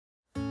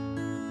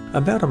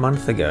About a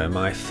month ago,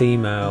 my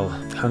female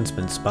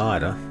Huntsman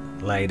spider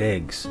laid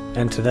eggs,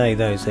 and today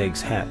those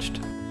eggs hatched.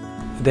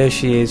 There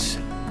she is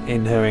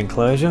in her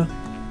enclosure,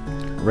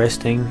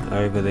 resting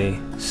over the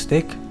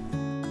stick.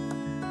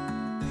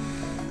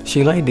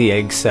 She laid the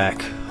egg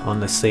sac on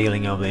the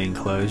ceiling of the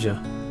enclosure,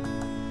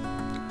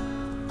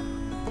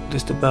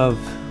 just above,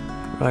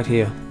 right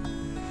here.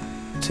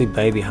 Two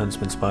baby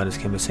Huntsman spiders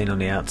can be seen on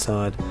the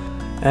outside,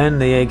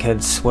 and the egg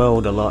had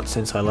swelled a lot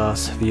since I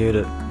last viewed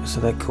it, so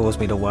that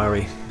caused me to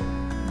worry.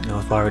 I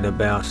was worried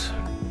about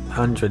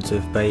hundreds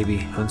of baby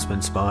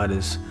Huntsman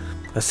spiders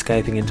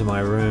escaping into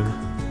my room.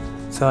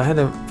 So I had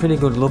a pretty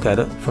good look at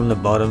it from the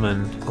bottom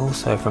and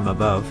also from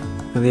above.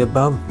 And the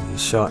above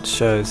shot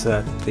shows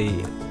that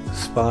the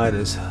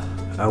spiders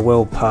are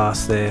well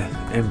past their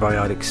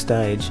embryonic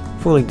stage,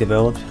 fully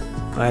developed.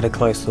 I had a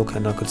close look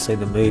and I could see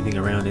them moving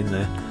around in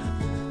there.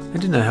 I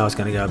didn't know how I was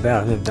going to go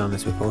about it. I've never done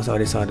this before, so I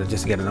decided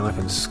just to get a knife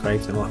and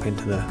scrape them off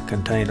into the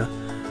container,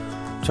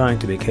 trying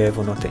to be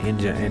careful not to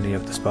injure any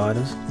of the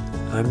spiders.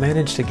 I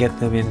managed to get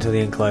them into the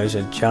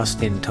enclosure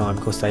just in time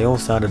because they all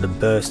started to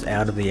burst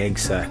out of the egg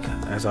sac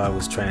as I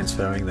was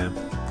transferring them.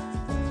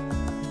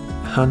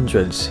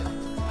 Hundreds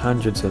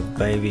of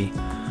baby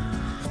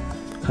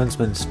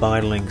Huntsman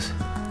spiderlings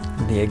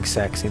and the egg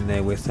sacs in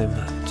there with them,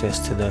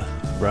 just to the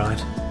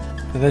right.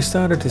 And they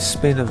started to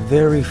spin a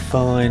very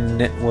fine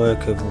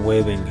network of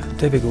webbing,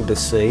 difficult to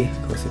see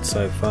because it's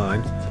so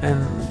fine,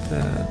 and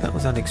that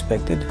was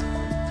unexpected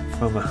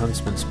from a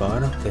Huntsman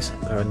spider.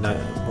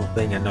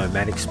 Being a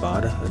nomadic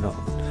spider, they're not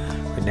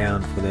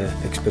renowned for their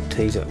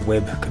expertise at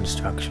web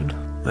construction,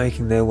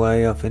 making their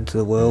way up into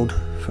the world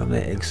from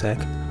their egg sac.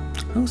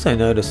 I also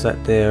noticed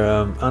that their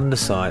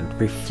underside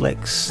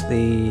reflects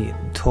the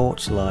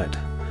torchlight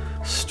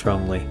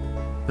strongly.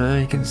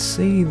 You can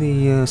see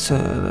you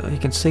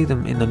can see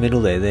them in the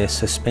middle there. They're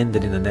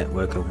suspended in a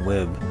network of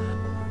web.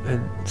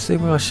 And see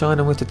where I shine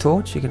them with the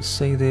torch? You can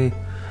see the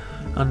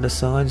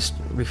undersides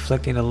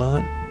reflecting the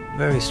light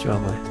very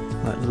strongly,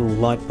 like little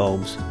light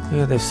bulbs.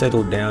 Yeah, they've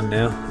settled down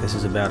now. This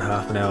is about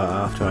half an hour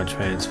after I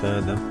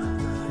transferred them.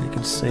 And you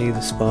can see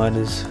the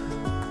spiders.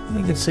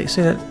 You can see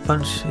that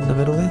bunch in the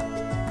middle there?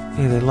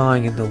 Yeah, they're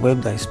lying in the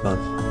web they spun.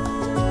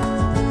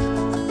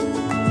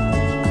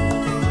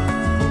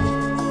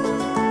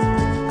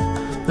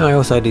 I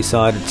also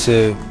decided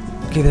to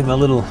give them a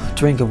little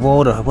drink of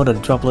water. I put a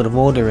droplet of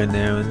water in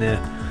there, and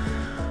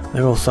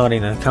they're all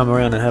starting to come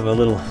around and have a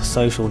little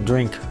social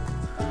drink,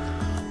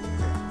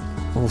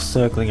 all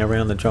circling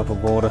around the drop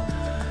of water.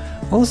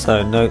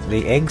 Also note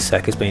the egg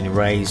sac has been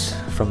raised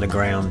from the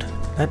ground.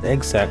 That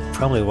egg sac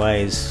probably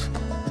weighs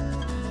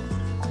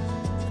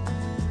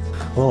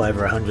well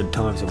over 100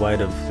 times the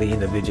weight of the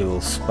individual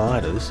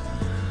spiders,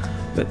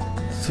 but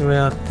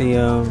throughout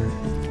the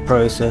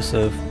process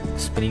of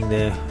spinning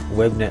their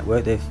web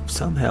network, they've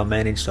somehow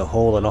managed to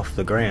haul it off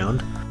the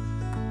ground.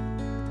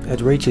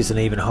 It reaches an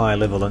even higher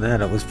level than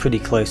that. It was pretty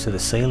close to the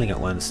ceiling at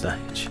one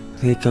stage.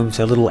 Here comes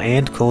a little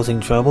ant causing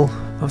trouble.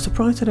 I'm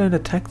surprised they don't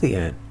attack the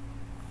ant,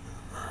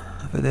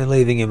 but they're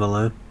leaving him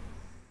alone.